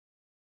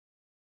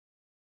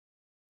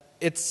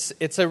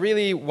it's a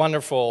really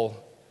wonderful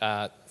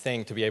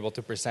thing to be able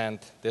to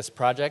present this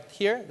project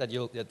here that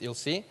you'll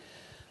see.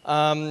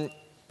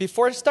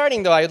 Before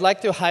starting, though, I would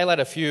like to highlight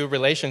a few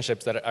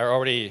relationships that are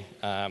already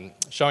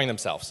showing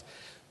themselves.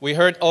 We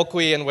heard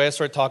Okui and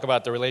Wesor talk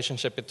about the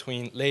relationship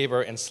between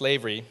labor and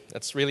slavery.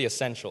 That's really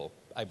essential,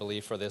 I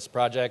believe, for this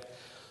project.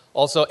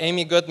 Also,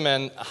 Amy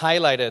Goodman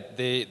highlighted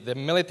the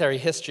military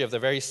history of the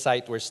very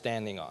site we're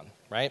standing on,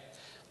 right?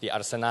 The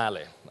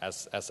Arsenale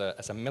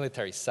as a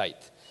military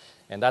site.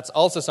 And that's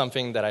also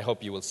something that I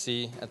hope you will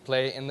see at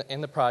play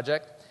in the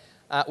project.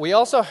 We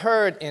also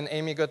heard in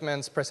Amy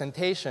Goodman's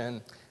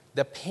presentation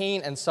the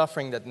pain and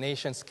suffering that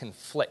nations can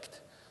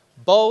inflict,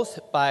 both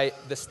by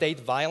the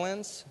state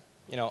violence,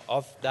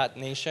 of that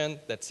nation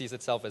that sees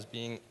itself as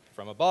being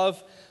from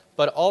above,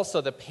 but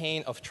also the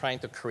pain of trying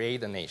to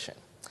create a nation.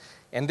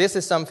 And this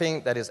is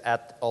something that is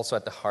also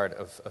at the heart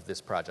of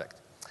this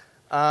project.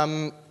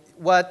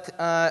 What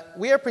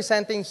we are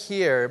presenting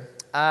here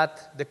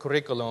at the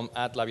curriculum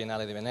at La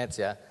Biennale di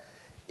Venezia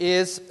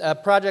is a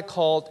project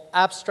called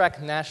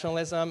Abstract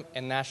Nationalism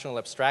and National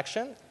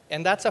Abstraction.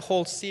 And that's a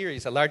whole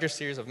series, a larger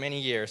series of many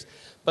years.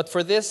 But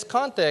for this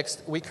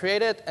context, we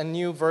created a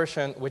new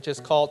version which is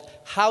called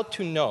How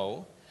to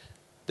Know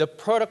the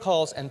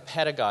Protocols and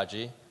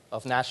Pedagogy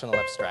of National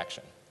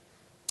Abstraction.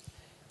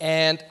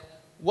 And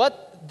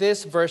what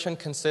this version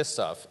consists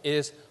of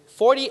is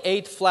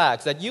 48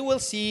 flags that you will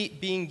see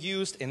being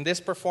used in this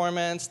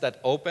performance that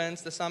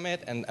opens the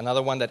summit and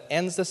another one that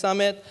ends the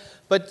summit.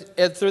 But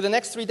through the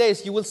next 3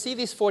 days, you will see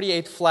these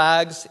 48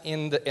 flags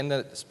in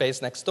the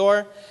space next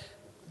door.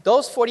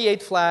 Those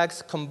 48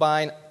 flags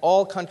combine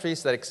all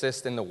countries that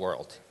exist in the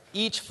world.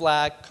 Each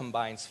flag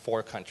combines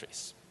 4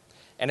 countries.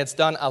 And it's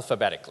done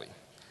alphabetically.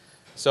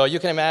 So you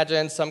can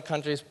imagine some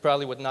countries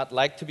probably would not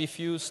like to be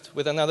fused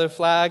with another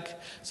flag.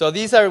 So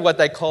these are what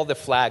I call the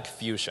flag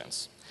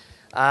fusions.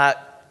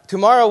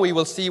 Tomorrow we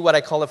will see what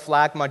I call a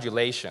flag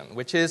modulation,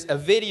 which is a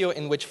video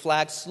in which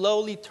flags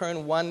slowly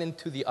turn one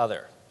into the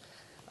other,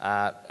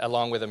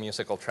 along with a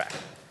musical track.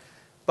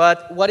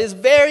 But what is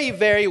very,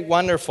 very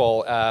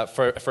wonderful,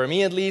 for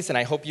me at least, and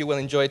I hope you will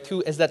enjoy it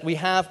too, is that we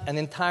have an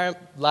entire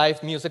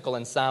live musical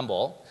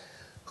ensemble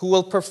who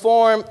will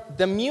perform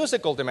the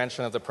musical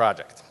dimension of the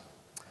project.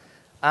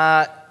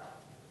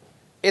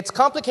 It's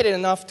complicated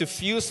enough to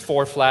fuse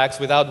 4 flags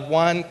without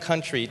one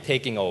country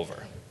taking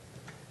over,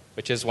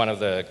 which is one of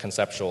the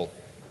conceptual,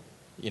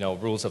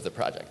 rules of the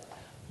project.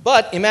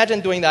 But imagine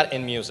doing that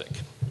in music.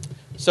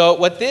 So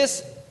what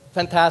this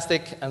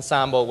fantastic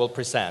ensemble will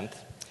present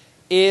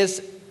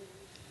is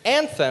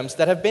anthems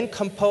that have been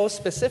composed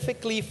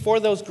specifically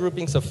for those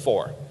groupings of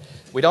 4.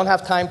 We don't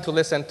have time to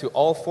listen to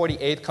all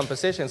 48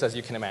 compositions, as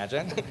you can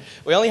imagine.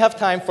 We only have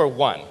time for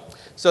one.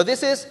 So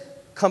this is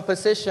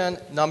composition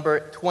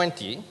number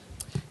 20,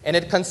 and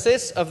it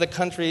consists of the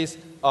countries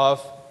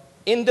of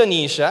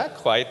Indonesia,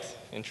 quite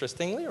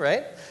interestingly,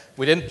 right?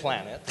 We didn't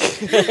plan it.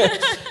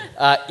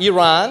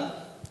 Iran,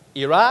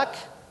 Iraq,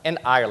 and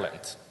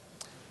Ireland,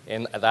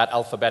 in that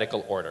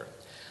alphabetical order.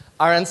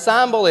 Our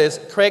ensemble is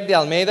Craig de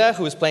Almeida,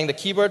 who is playing the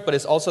keyboard, but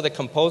is also the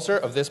composer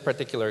of this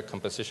particular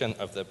composition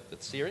of the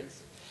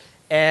series.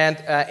 And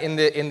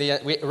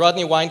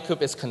Rodney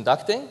Weinkoop is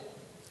conducting.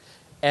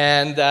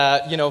 And,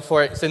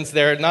 since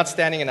they're not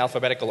standing in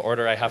alphabetical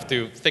order, I have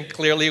to think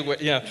clearly.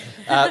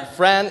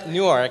 Fran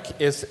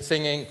Newark is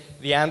singing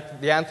the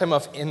anthem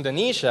of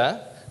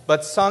Indonesia,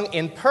 but sung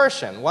in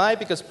Persian. Why?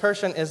 Because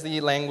Persian is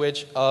the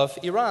language of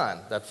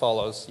Iran that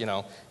follows,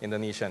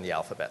 Indonesia in the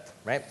alphabet,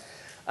 right?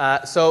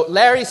 So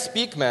Larry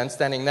Speakman,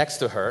 standing next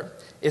to her,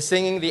 is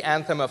singing the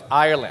anthem of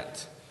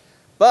Ireland.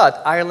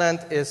 But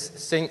Ireland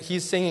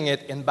he's singing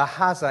it in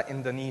Bahasa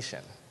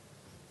Indonesian,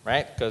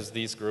 right? Because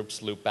these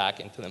groups loop back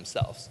into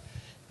themselves.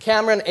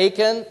 Cameron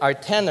Aiken, our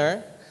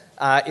tenor,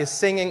 is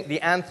singing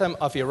the anthem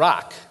of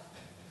Iraq,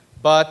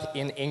 but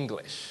in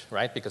English,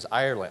 right? Because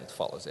Ireland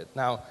follows it.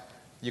 Now,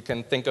 you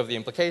can think of the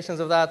implications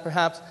of that,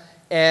 perhaps.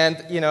 And,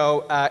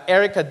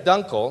 Erica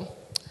Dunkel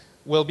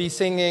will be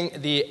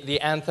singing the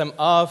anthem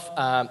of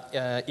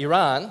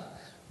Iran,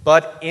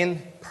 but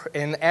in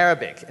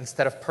Arabic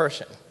instead of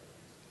Persian.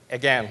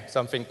 Again,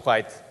 something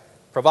quite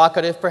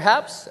provocative,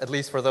 perhaps, at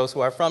least for those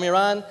who are from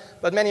Iran,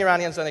 but many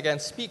Iranians, then again,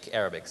 speak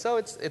Arabic, so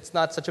it's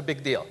not such a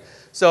big deal.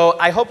 So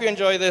I hope you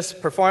enjoy this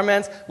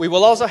performance. We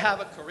will also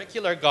have a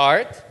curricular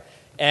guard,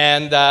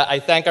 and I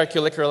thank our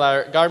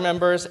curricular guard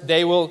members.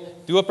 They will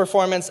do a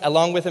performance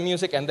along with the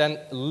music and then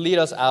lead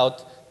us out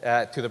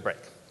to the break.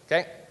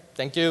 Okay?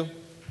 Thank you.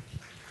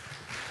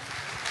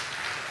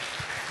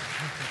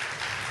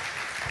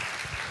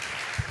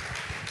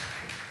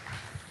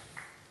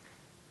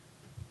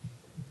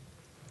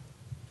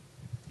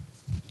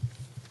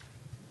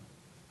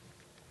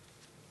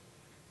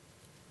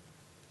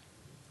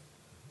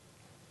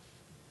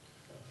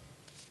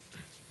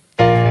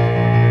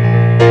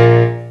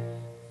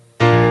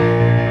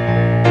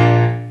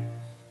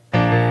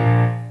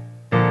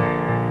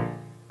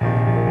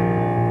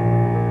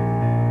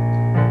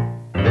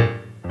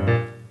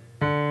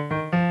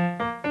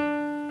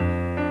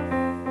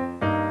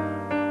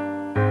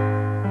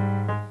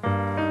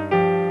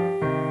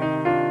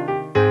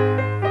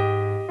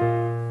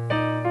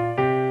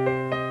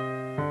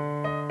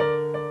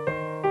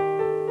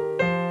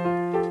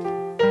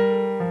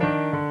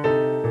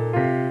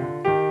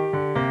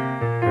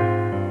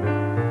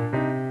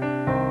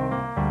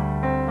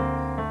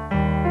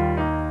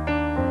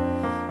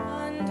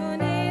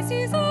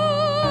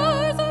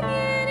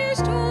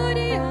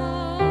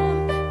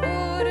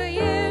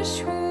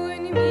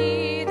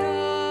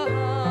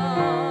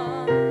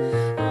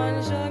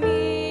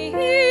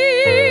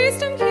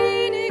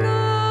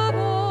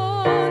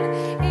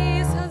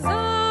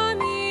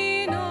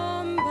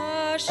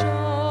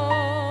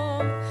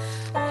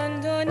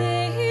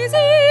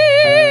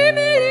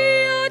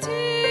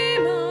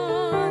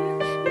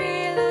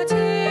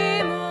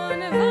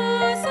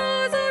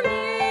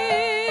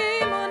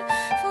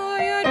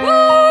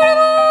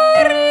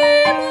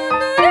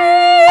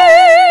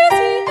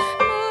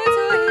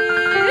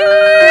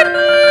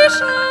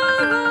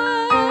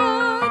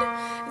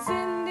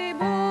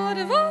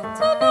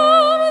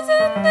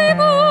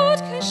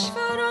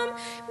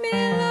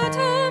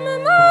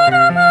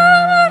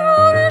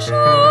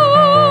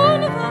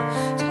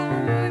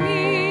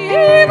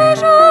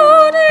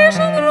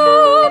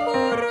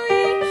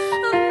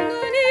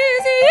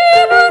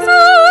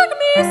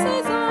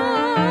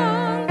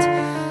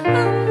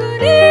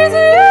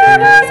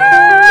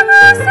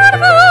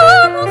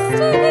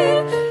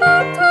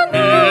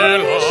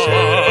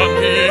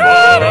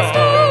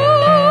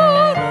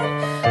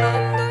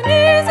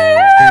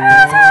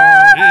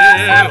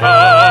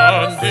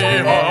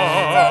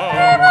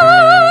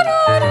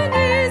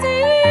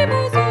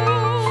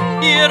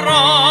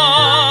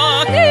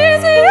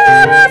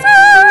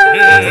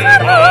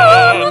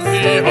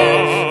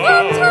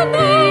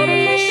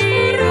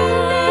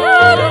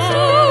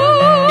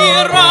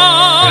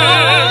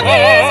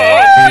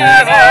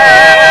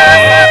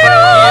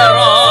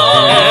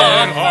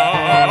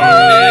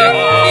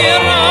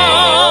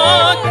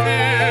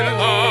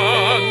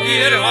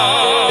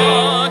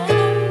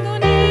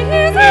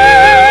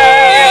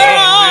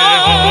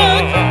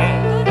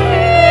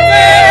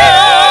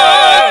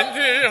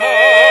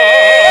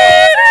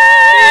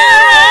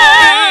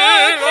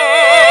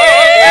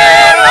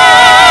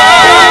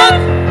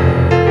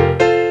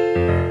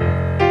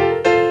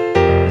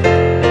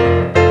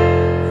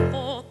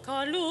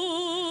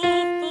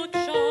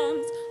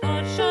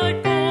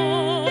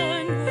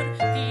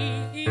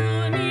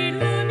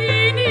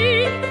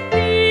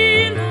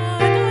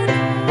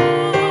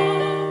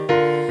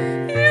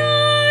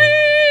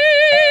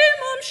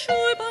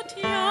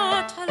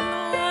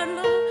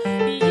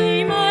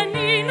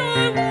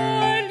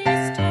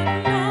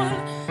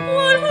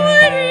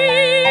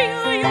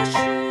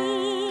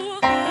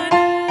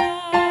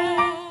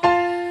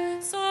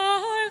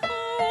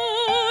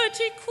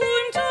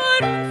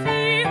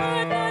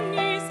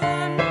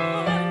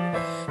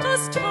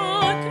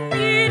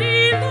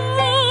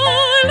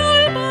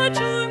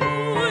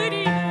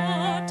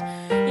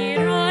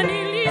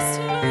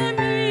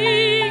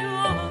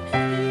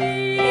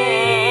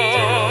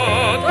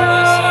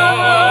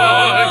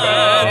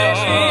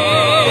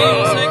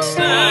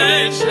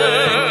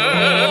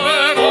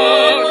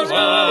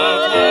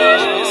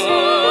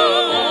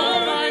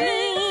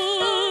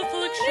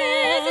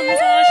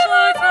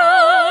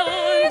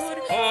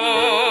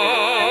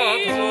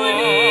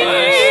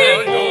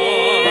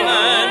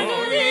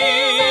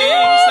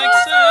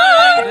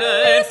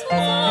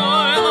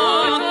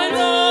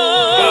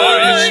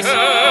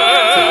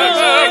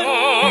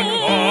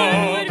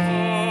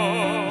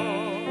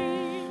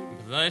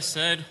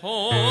 Blessed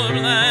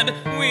homeland,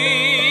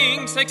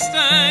 wings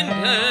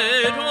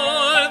extended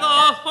o'er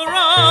the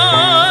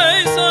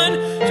horizon,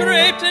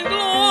 draped in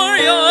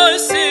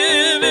glorious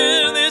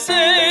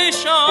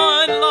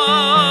civilization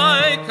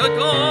like a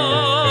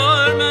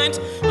garment.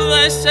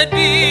 Blessed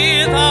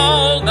be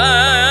thou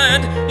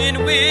land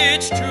in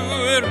which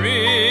true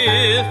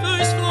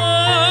rivers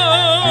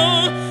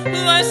flow.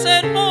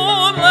 Blessed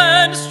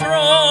homeland,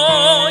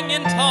 strong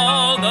in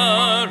tolerance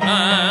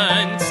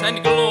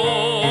and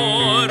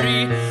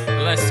glory.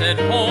 Blessed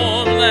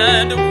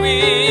homeland,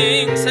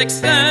 wings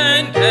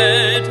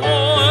extended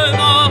o'er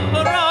the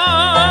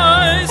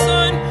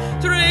horizon,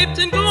 draped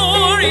in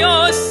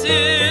glorious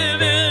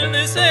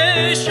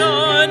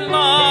civilization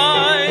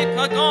like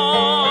a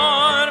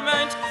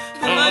garment.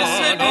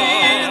 Blessed be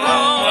the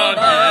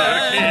land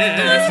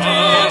in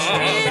which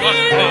rivers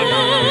flow.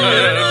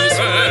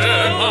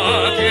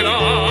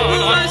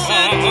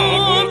 Blessed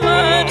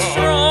homeland,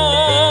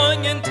 strong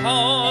in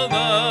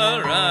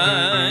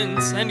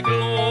tolerance and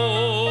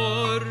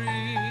glory.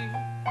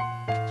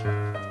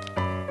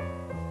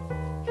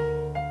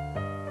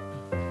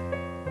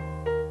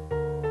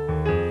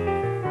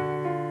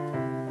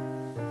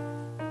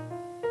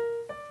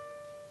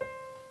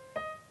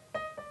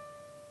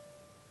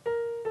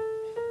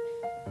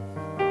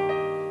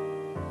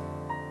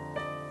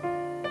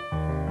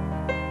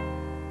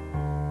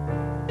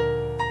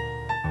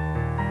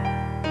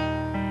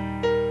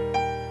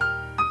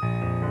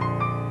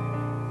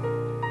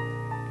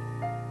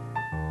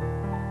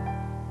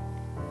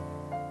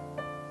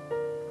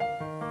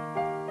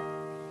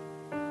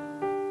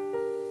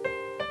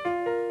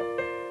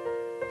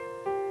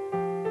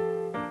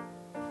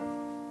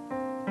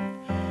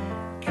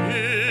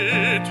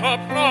 Kita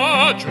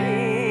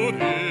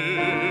prajurit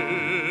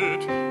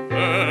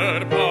per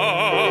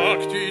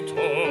bhakti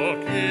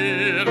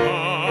tokirandia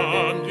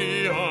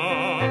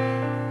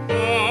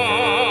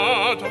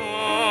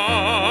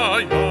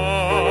adaya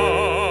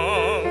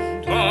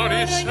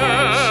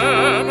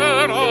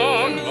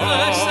tarisemeran.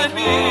 Blessed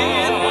be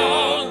the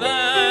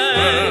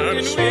land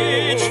in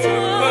which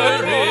true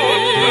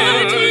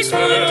rivers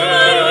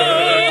flow.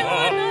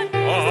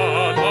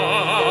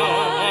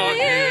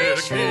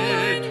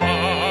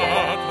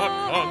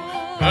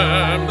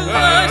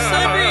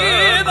 Blessed be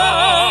the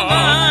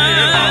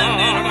land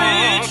in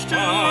which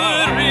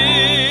true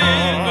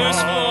rivers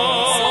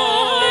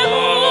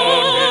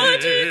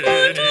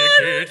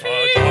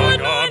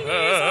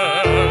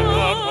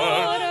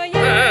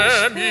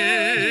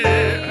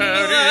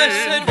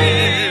Blessed be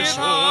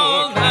the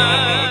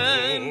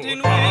land in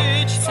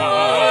which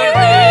true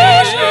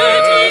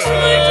rivers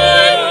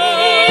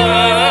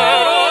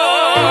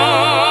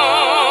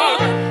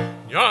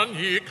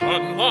Jani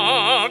kan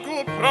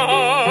lagu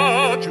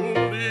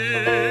prajurit.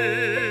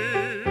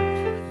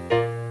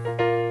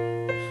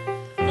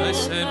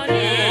 Blessed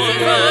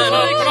homeland,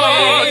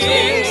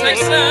 wings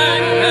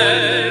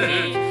extended,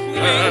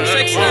 wings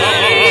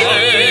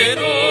extended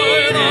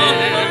o'er the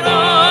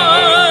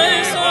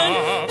horizon,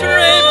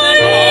 draped in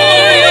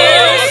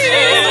glorious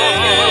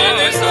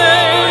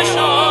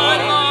civilization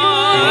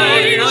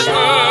like a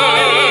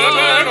garment.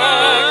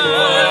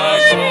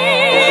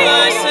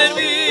 Blessed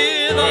be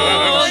the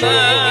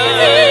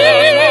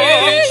land in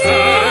which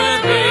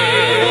true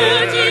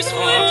rivers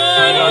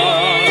flow.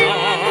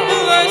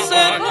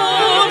 Blessed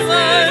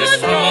homeland,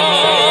 strong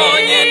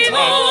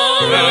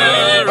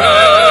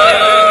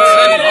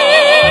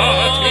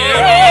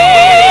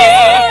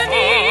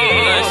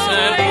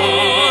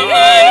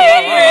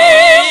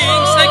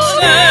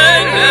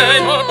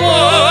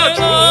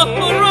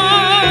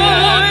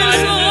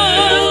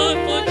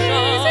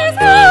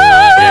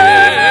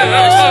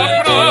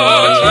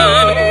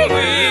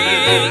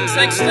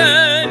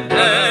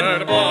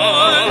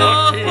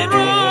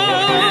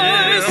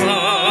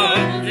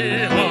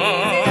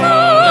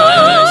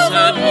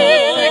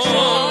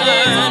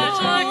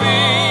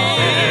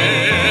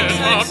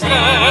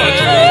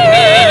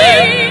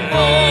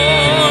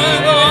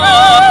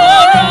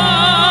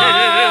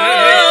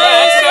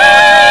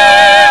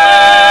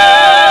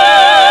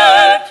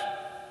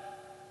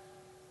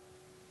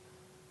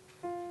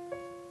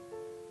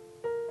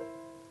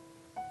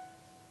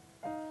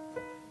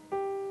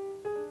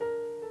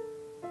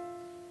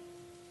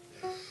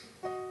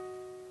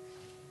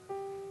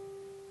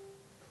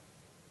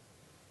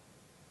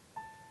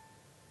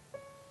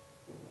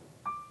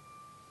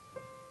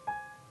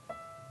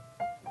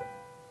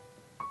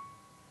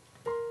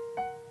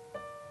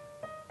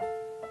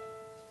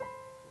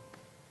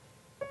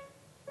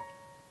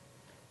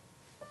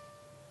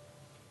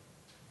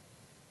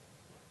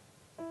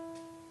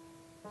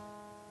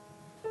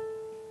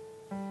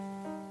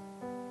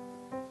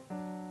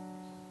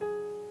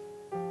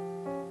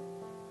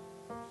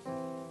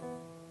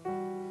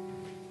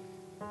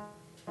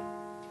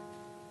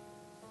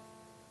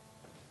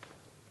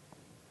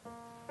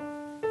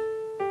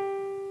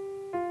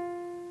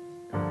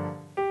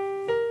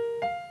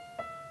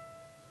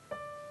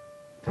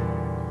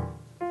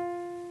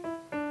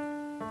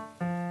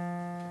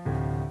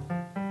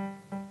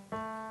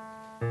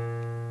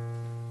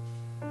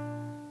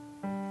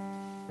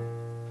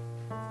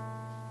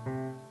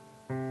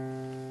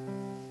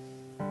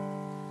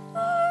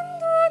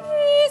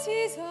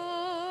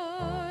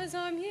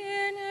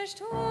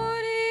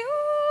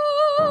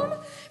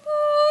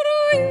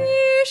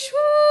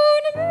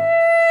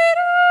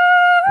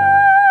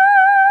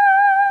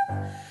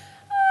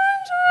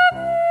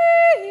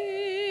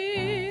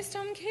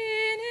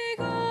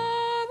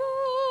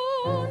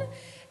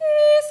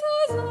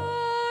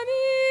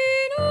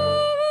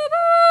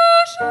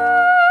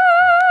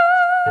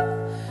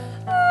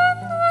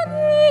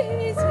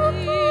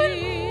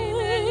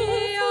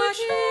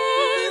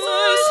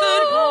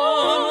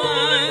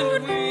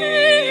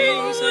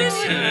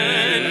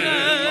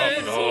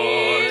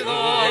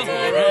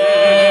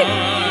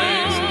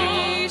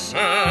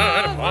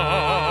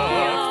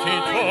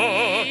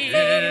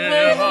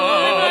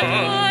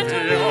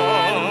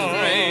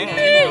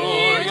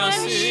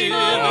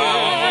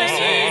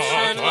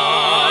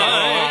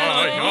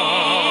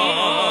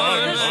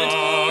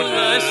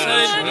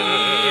Blessed be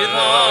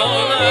the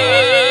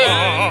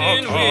land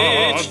in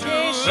which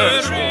the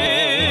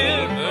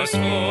rivers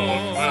flow.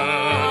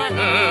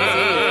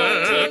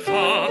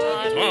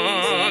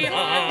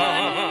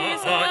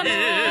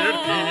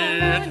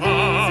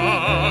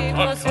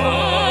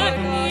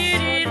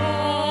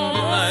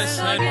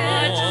 Blessed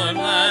born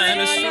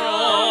and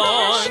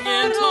strong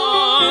in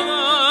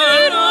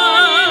tolerance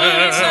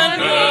and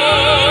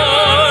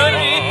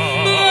glory,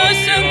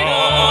 blessed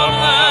born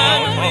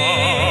and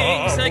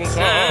wings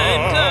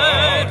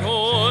extended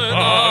o'er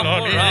the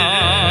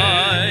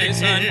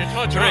horizon,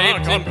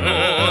 draped in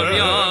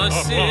glorious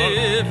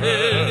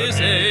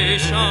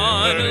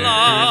civilization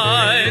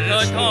like a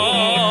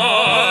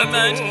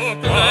garment.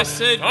 Blessed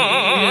be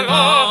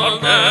the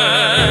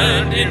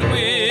land in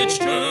which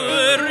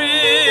two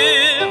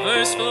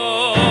rivers flow.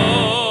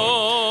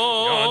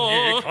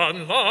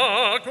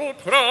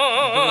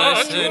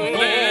 Blessed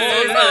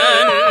born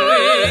and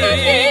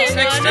wings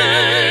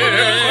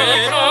extended